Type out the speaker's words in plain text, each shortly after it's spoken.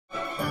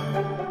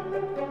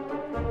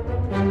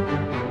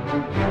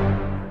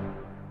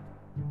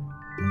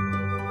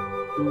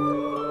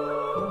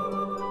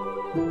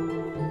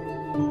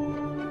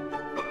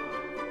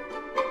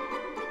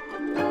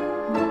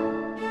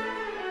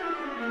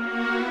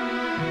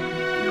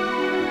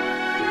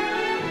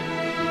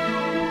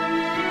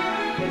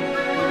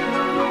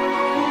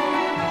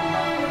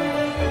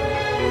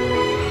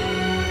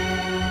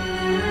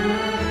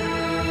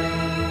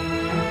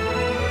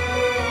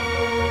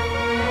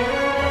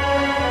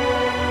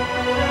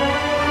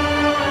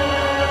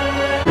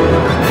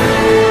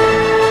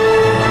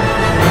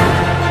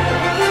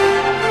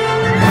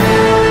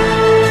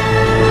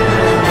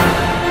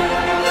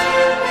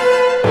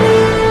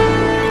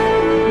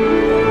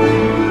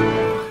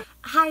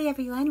Hi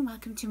everyone,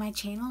 welcome to my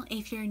channel.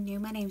 If you're new,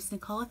 my name is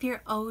Nicole. If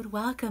you're old,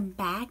 welcome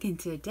back. And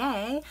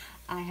today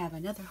I have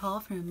another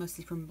haul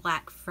mostly from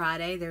Black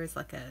Friday. There was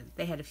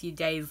they had a few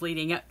days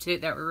leading up to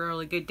it that were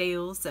really good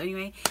deals. So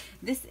anyway,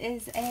 this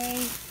is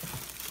a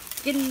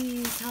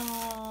Goody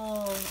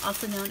haul,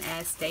 also known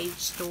as Stage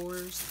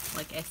Stores,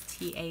 like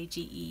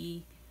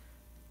STAGE,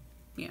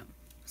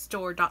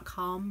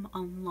 store.com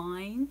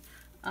online.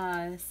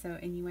 So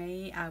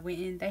anyway, I went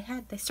in.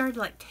 They started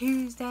like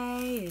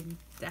Tuesday, and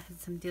I had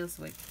some deals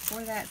the week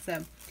before that.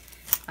 So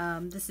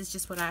this is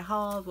just what I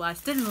hauled. Well, I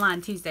stood in line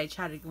Tuesday,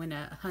 tried to win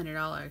a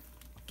 $100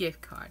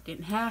 gift card.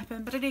 Didn't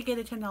happen, but I did get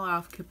a $10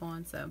 off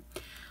coupon. So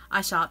I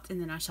shopped, and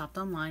then I shopped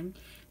online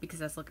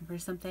because I was looking for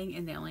something,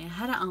 and they only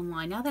had it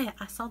online. Now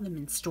I saw them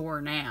in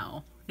store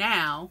now,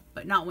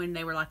 but not when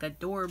they were like a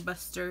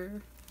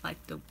doorbuster,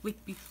 like the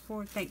week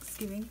before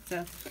Thanksgiving.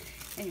 So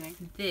anyway,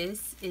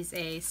 this is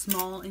a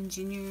small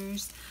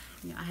engineers.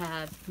 I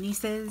have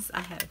nieces. I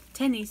have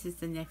 10 nieces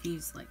and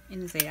nephews, like in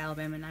the state of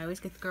Alabama, and I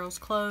always get the girls'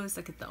 clothes.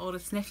 I get the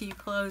oldest nephew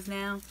clothes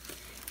now.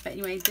 But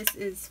anyway, this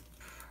is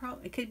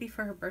it could be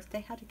for her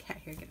birthday. How did cat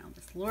hair get on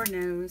this? Lord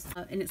knows.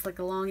 And it's like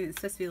long, and it's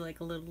supposed to be like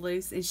a little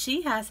loose, and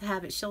she has to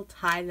have it. She'll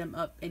tie them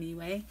up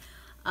anyway.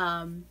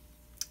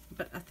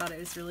 But I thought it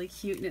was really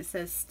cute, and it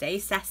says "Stay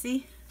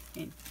Sassy."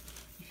 And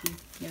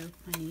if you know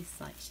my niece,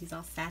 like, she's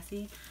all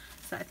sassy.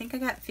 So I think I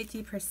got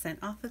 50%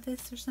 off of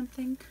this or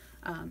something.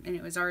 And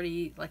it was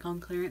already like on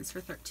clearance for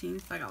 $13,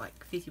 so I got like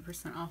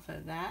 50% off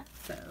of that.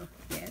 So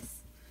yes,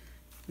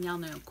 y'all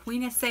know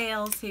Queen of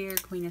Sales here,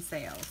 Queen of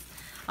Sales.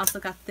 Also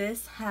got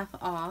this half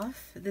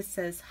off. This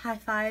says high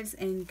fives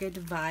and good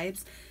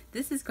vibes.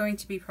 This is going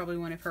to be probably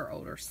one of her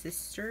older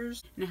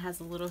sisters, and it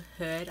has a little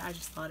hood. I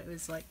just thought it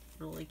was like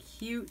really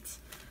cute.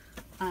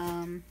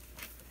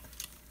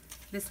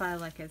 This I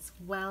like as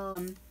well.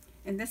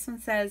 And this one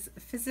says,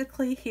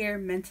 physically here,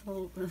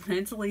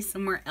 mentally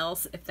somewhere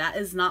else. If that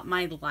is not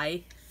my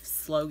life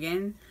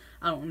slogan,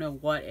 I don't know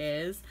what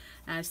is.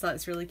 And I just thought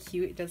it's really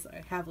cute. It does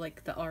have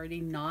like the already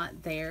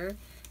not there.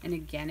 And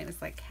again, it was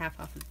like half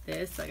off of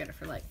this. So I got it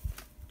for like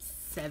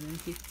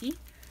 $7.50.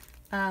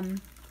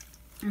 And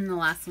the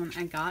last one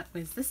I got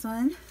was this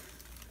one.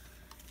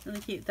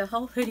 Really cute. The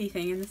whole hoodie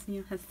thing. And this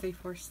has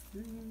 3/4.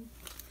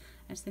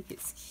 I just think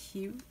it's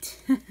cute.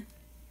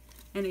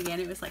 And again,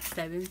 it was like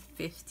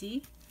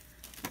 $7.50.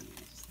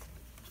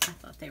 I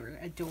thought they were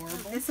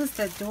adorable. This was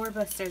the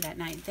doorbuster that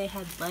night. They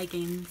had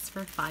leggings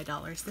for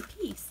 $5 a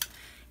piece.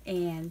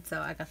 And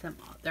so I got them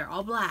all. They're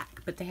all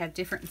black, but they have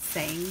different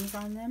sayings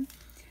on them.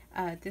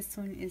 This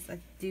one is, I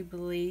do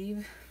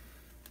believe,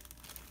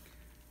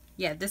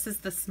 yeah, this is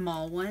the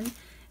small one.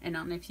 And I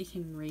don't know if you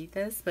can read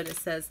this, but it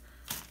says,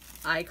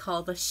 "I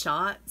call the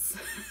shots."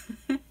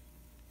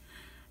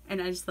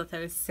 And I just thought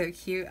that was so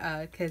cute,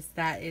 because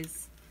that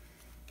is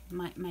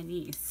my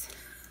niece.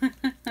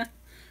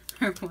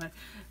 Or what?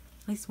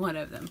 At least one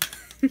of them.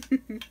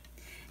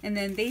 And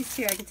then these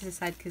two I get to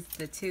decide because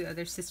the two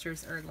other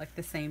sisters are like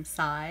the same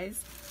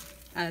size.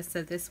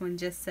 So this one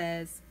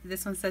says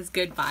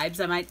good vibes.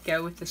 I might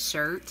go with the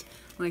shirt,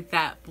 like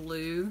that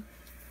blue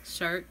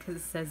shirt, because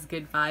it says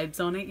good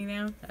vibes on it, you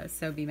know.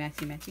 So be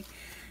matchy.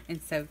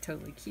 And so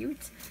totally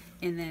cute.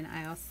 And then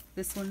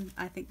this one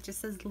I think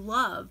just says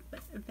love,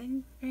 but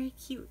very, very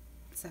cute.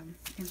 So,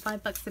 and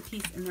 $5 a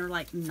piece, and they're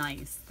like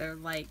nice. They're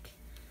like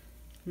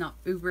not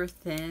uber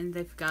thin.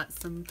 They've got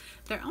some,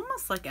 they're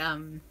almost like,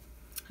 you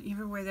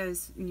ever wear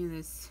those,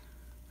 those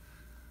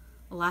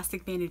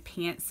elastic banded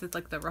pants with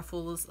like the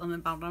ruffles on the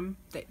bottom?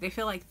 They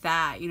feel like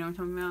that, you know what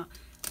I'm talking about?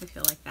 They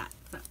feel like that.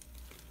 So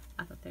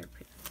I thought they were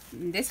pretty.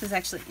 This was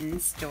actually in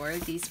store.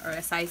 These are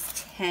a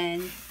size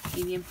 10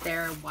 medium.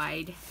 They're a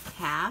wide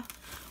calf,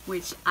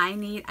 which I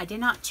need. I did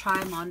not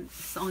try them on.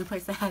 It's the only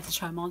place I had to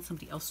try them on.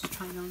 Somebody else was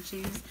trying on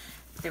shoes.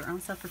 They were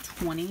on sale for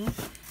 $20,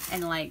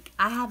 and like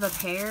I have a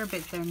pair,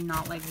 but they're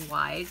not like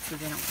wide, so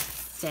they don't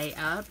stay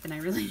up. And I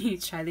really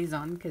need to try these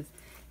on because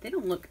they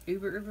don't look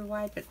uber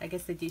wide, but I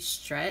guess they do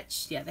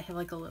stretch. Yeah, they have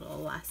like a little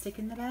elastic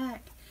in the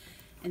back,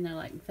 and they're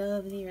like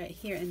velvety right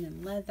here, and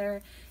then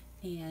leather,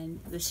 and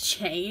this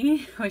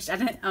chain, which I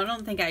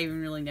don't think I even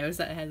really noticed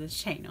that it had this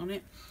chain on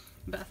it.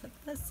 But I thought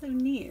that's so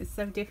neat. It's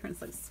so different.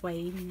 It's like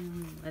suede,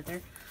 and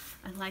leather.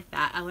 I like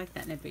that. I like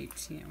that in a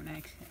boot, when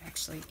I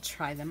actually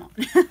try them on.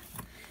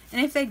 And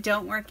if they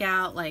don't work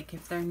out, like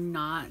if they're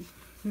not,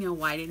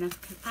 wide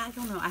enough, because I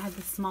don't know, I have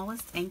the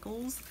smallest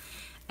ankles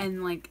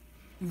and like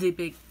the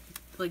big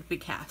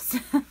calves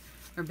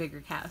or bigger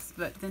calves,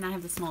 but then I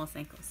have the smallest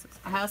ankles.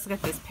 I also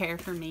got this pair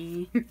for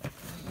me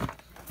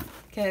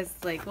because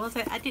like, well,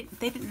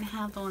 they didn't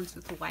have the ones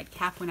with the wide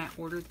calf when I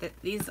ordered that.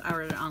 These I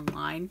ordered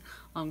online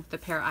along with the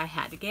pair I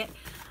had to get.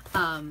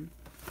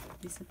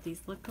 These what these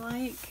look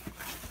like.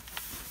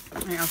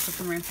 I also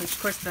from Ranch.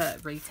 Of course, the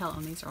retail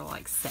on these are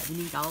like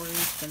 $70,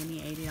 $70,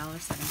 $80,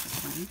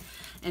 $7.20.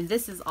 And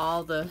this is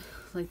all the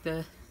like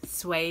the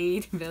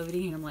suede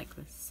velvety, and I'm like,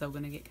 this is so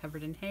gonna get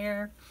covered in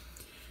hair.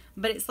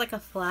 But it's like a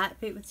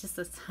flat boot with just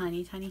a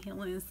tiny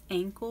heel in its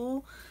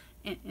ankle,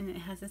 and it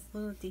has this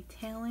little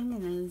detailing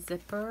and a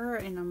zipper,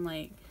 and I'm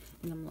like,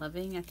 And I'm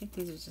loving. I think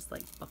these are just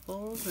like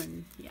buckles,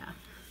 and yeah.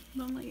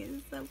 Oh my god,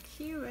 it's so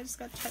cute. I just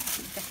got to try to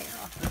keep the hair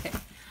off. Okay.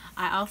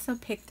 I also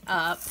picked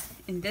up,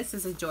 and this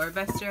is a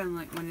doorbuster on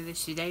like one of the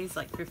shoe days,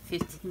 like for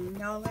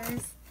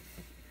 $15.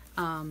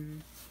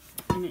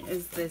 And it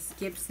is this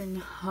Gibson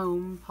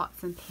Home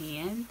Pots and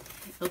Pan.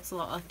 It looks a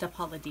lot like the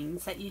Paula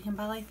Deens that you can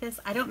buy like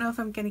this. I don't know if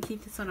I'm going to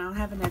keep this one. I'll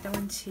have another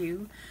one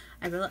too.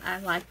 I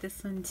like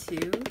this one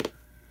too.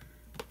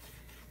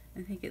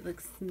 I think it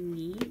looks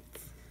neat.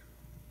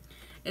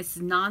 It's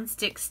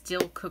non-stick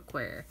steel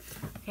cookware.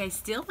 Okay,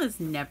 steel is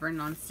never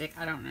non-stick.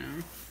 I don't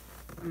know.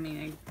 I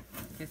mean,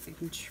 I guess I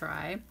can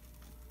try.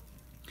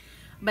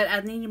 But I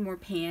needed more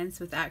pans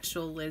with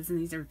actual lids, and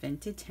these are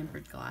vented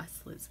tempered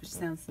glass lids, which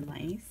sounds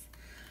nice.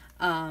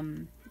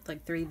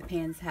 Like 3 of the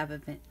pans have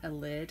a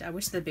lid. I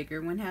wish the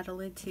bigger one had a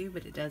lid too,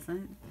 but it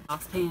doesn't.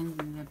 Saucepan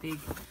and the big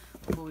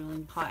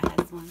boiling pot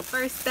has one.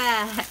 First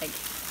bag.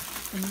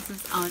 And this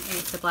is on,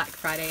 it's a Black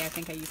Friday. I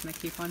think I used my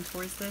coupon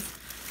towards this.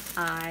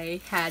 I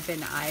had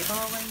been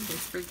eyeballing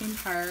this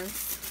freaking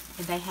purse,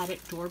 and they had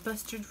it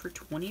doorbustered for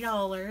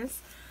 $20.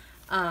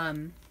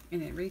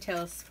 And it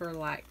retails for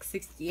like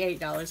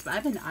 $68, but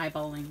I've been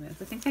eyeballing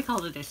this. I think they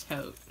called it a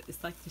tote.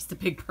 It's like just a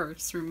big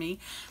purse for me.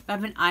 But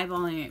I've been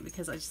eyeballing it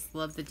because I just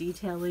love the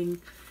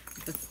detailing,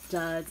 the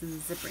studs and the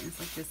zipper. And it's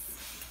like this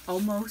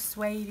almost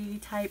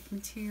suede type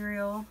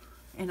material.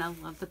 And I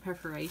love the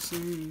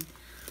perforation and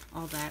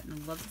all that.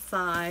 And I love the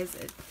size.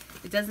 It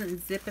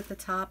doesn't zip at the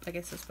top. I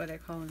guess that's what I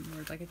call it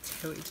more like a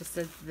tote. It just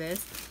says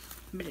this.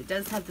 But it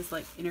does have this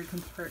like inner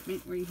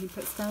compartment where you can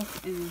put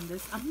stuff. And then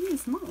this, I mean,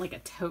 it's not like a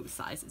tote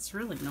size. It's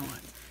really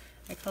not.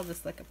 I call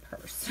this like a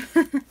purse.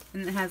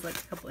 And it has like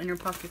a couple inner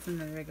pockets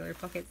and the regular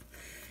pockets.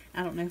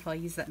 I don't know if I'll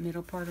use that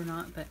middle part or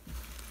not, but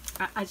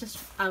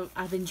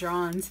I've been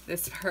drawn to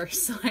this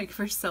purse like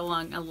for so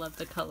long. I love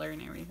the color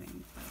and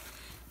everything.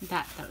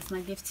 That was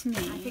my gift to me.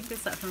 I picked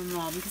this up from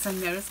mom because I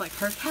noticed like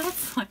her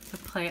cats like to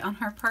play on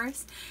her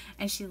purse,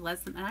 and she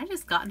lets them. And I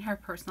just got in her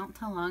purse not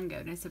too long ago,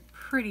 and it's a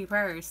pretty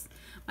purse.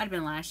 Might have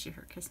been last year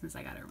for Christmas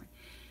I got her one,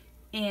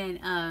 and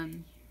I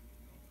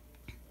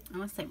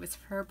want to say it was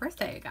for her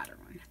birthday I got her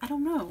one. I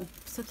don't know,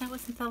 so that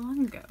wasn't that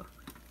long ago.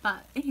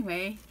 But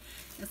anyway,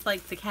 it's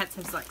like the cats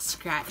have like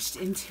scratched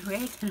into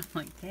it, and I'm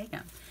like,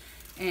 damn.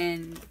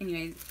 And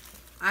anyway,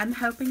 I'm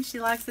hoping she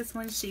likes this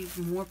one. She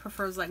more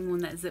prefers like one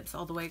that zips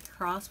all the way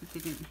across, but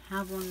they didn't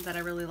have one that I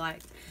really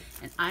liked.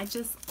 And I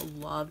just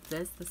love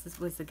this. This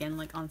was again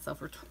like on sale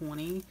for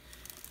 $20.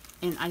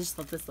 And I just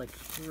love this like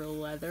real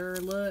leather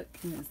look.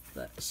 And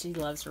she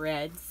loves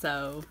red,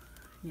 so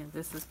yeah,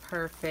 this is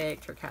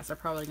perfect. Her cats are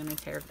probably going to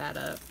tear that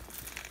up.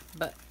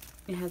 But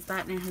it has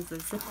that, and it has a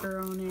zipper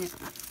on it.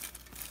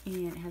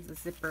 And it has a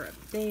zipper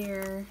up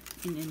there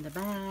and in the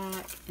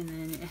back. And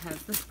then it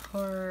has this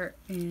part.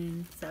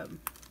 And so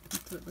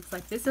that's what it looks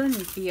like. This one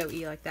is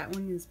BOE, like that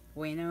one is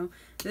Bueno.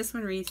 This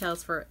one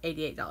retails for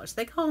 $88.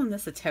 They call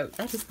this a tote.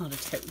 That is not a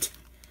tote.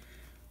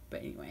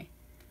 But anyway.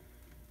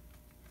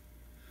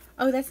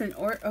 Oh, that's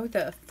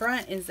the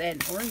front is an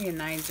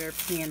organizer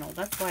panel.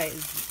 That's why it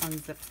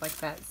unzips like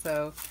that.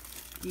 So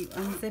you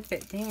unzip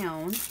it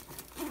down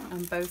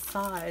on both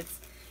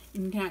sides,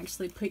 and you can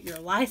actually put your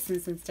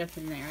license and stuff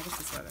in there. I guess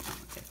that's what I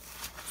want to.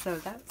 So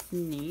that's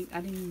neat.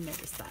 I didn't even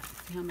notice that.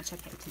 See how much I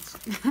pay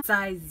attention.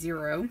 Size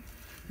 0.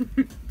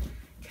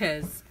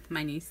 Because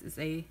my niece is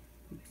a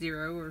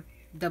 0 or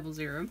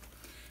 00.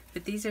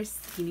 But these are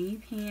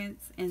skinny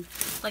pants, and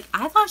like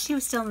I thought she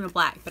was still in the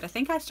black, but I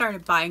think I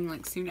started buying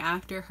like soon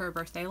after her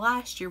birthday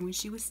last year when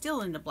she was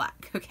still in the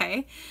black.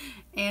 Okay,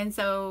 and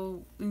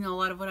so you know, a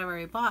lot of what I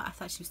already bought, I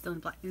thought she was still in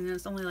black, and it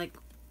was only like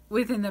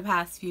within the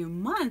past few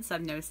months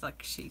I've noticed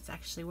like she's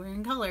actually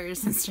wearing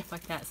colors and stuff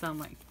like that. So I'm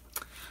like,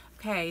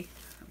 okay,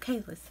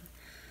 listen.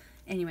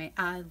 Anyway,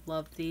 I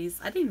love these.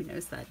 I didn't even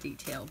notice that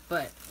detail,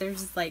 but they're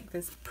just like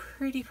this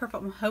pretty purple.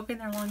 I'm hoping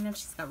they're long enough.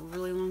 She's got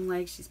really long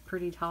legs. She's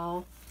pretty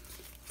tall.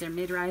 They're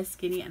mid-rise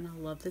skinny, and I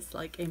love this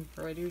like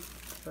embroidered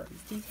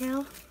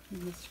detail.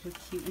 And it's really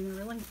cute, and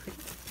they're really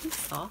pretty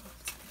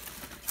soft.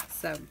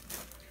 So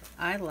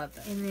I love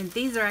them. And then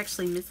these are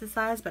actually Mrs.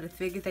 size, but I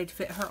figured they'd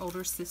fit her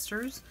older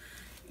sisters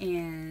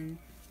and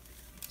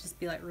just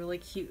be like really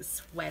cute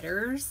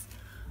sweaters.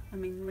 I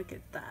mean, look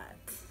at that.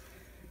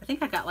 I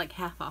think I got like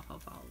half off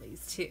of all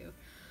these too.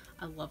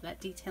 I love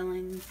that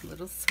detailing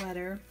little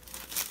sweater.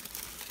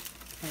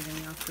 And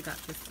then we also got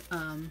this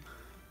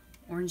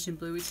orange and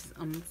blue, which is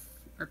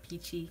or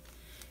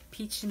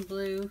peach and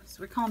blue.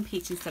 So we're calling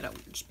peach instead of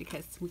orange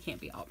because we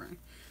can't be Auburn.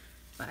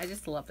 But I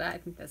just love that. I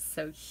think that's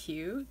so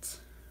cute.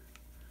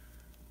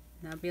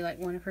 That'll be like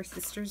one of her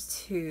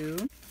sisters too.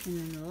 And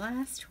then the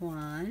last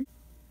one.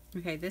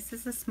 Okay, this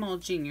is a small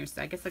junior,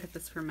 so I guess I got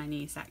this for my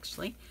niece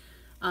actually.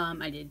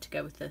 I did to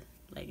go with the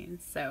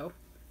leggings. So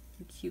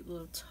a cute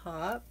little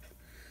top.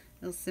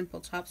 Little simple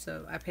top.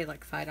 So I paid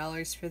like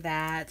 $5 for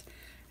that.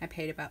 I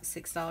paid about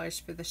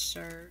 $6 for the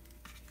shirt.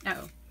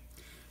 Oh.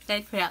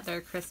 They put out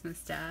their Christmas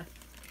stuff,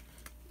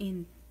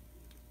 and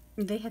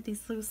they had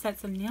these little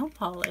sets of nail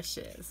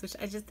polishes, which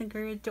I just think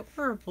are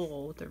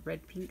adorable. The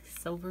red, pink,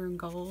 silver, and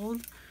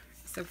gold.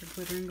 silver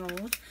glitter and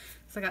gold.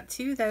 So I got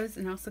 2 of those,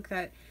 and I also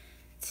got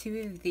 2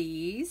 of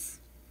these,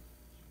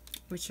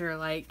 which are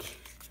like,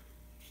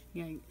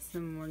 you know,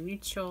 some more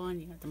neutral,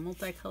 and you got the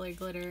multicolored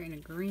glitter and a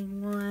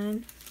green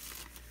one.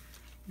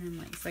 And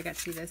like, so I got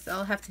 2 of those. So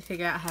I'll have to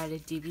figure out how to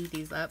divvy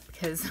these up,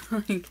 because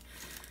like,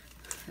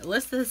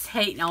 Alyssa's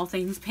hating all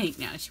things pink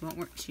now.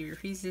 She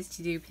refuses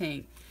to do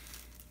pink.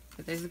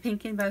 But there's a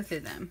pink in both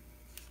of them.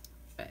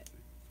 But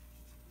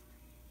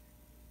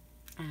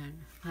I don't know.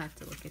 I'll have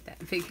to look at that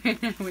and figure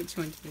out which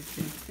one to do. The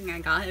thing I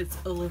got is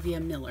Olivia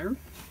Miller.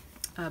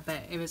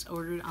 But it was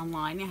ordered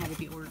online. It had to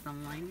be ordered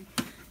online.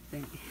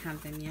 Didn't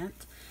have them yet.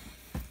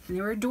 And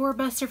they were a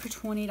doorbuster for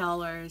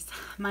 $20.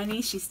 My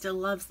niece, she still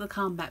loves the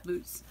combat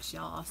boots.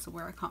 She'll also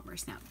wear a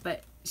Converse now.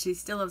 But she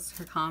still loves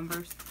her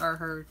Converse, or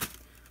her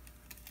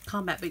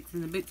combat boots.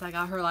 And the boots I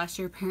got her last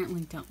year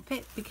apparently don't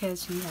fit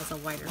because she has a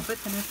wider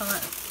foot than I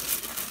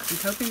thought.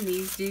 I'm hoping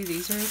these do.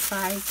 These are a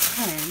size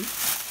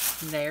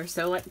 10. They're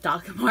so like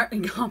Doc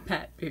Martin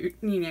combat boot,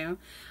 you know.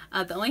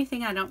 The only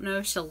thing I don't know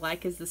if she'll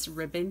like is this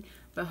ribbon.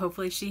 But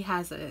hopefully she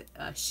has a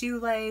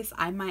shoelace.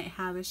 I might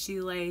have a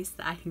shoelace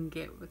that I can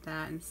get with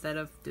that instead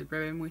of the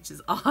ribbon, which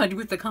is odd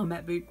with the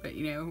combat boot, but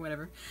you know,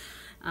 whatever.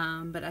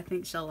 But I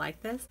think she'll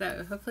like this.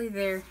 So hopefully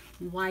they're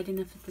wide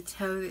enough at the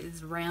toe that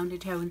is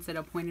rounded toe instead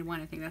of pointed one.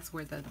 I think that's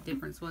where the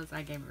difference was.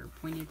 I gave her a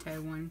pointed toe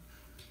one.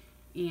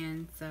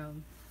 And so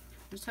I'm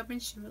just hoping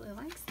she really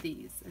likes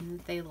these and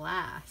that they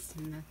last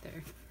and that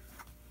they're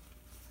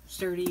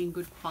sturdy and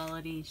good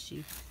quality.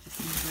 She just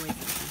enjoys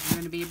it. It's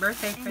going to be a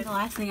birthday. And the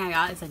last thing I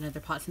got is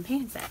another pots and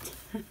pan set.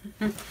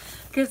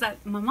 Because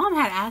my mom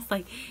had asked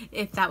like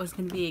if that was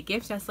going to be a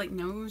gift. I was like,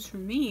 no, it was for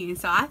me. And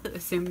so I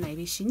assumed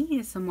maybe she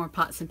needed some more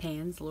pots and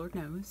pans. Lord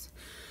knows.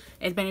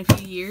 It's been a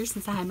few years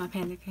since I had my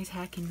panic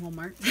attack in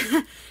Walmart.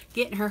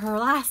 Getting her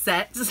last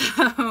set.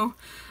 So,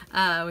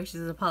 which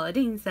is a Paula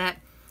Deen set.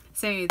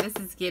 So this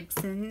is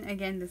Gibson.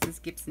 Again, this is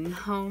Gibson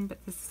Home. But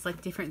this is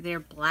like different. They're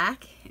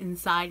black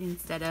inside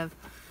instead of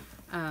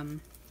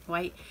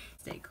white.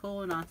 Stay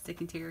cool,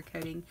 non-stick interior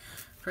coating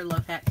for low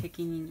fat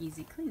picking and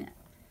easy cleanup.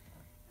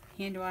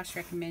 Hand wash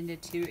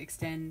recommended to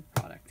extend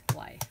product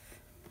life.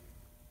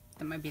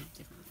 That might be the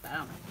difference, but I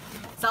don't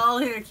know. So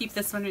I'll either keep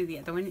this one or the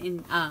other one.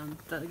 And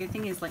the good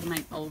thing is like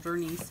my older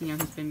niece, you know,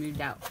 who's been moved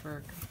out for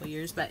a couple of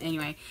years, but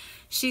anyway,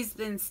 she's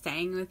been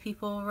staying with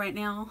people right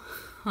now,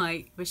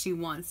 like, but she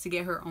wants to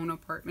get her own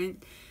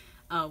apartment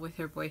with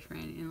her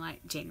boyfriend in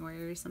like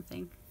January or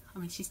something. I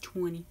mean, she's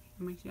 20.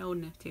 I mean, she's old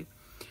enough to.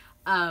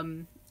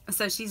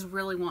 So she's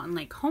really wanting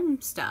like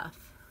home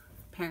stuff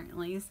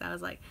apparently. So I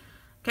was like,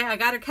 okay, I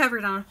got her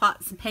covered on a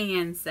pots and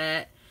pans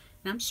set,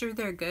 and I'm sure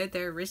they're good.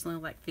 They're originally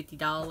like $50,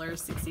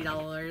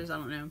 $60, I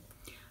don't know.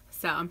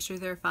 So I'm sure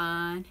they're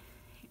fine.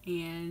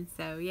 And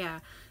so yeah,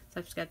 so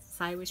I've just got to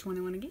decide which one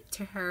I want to give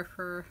to her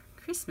for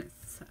Christmas.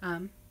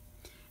 And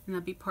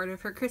that'll be part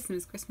of her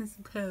Christmas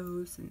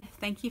clothes. And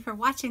thank you for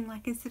watching.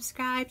 Like and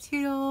subscribe.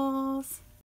 Toodles.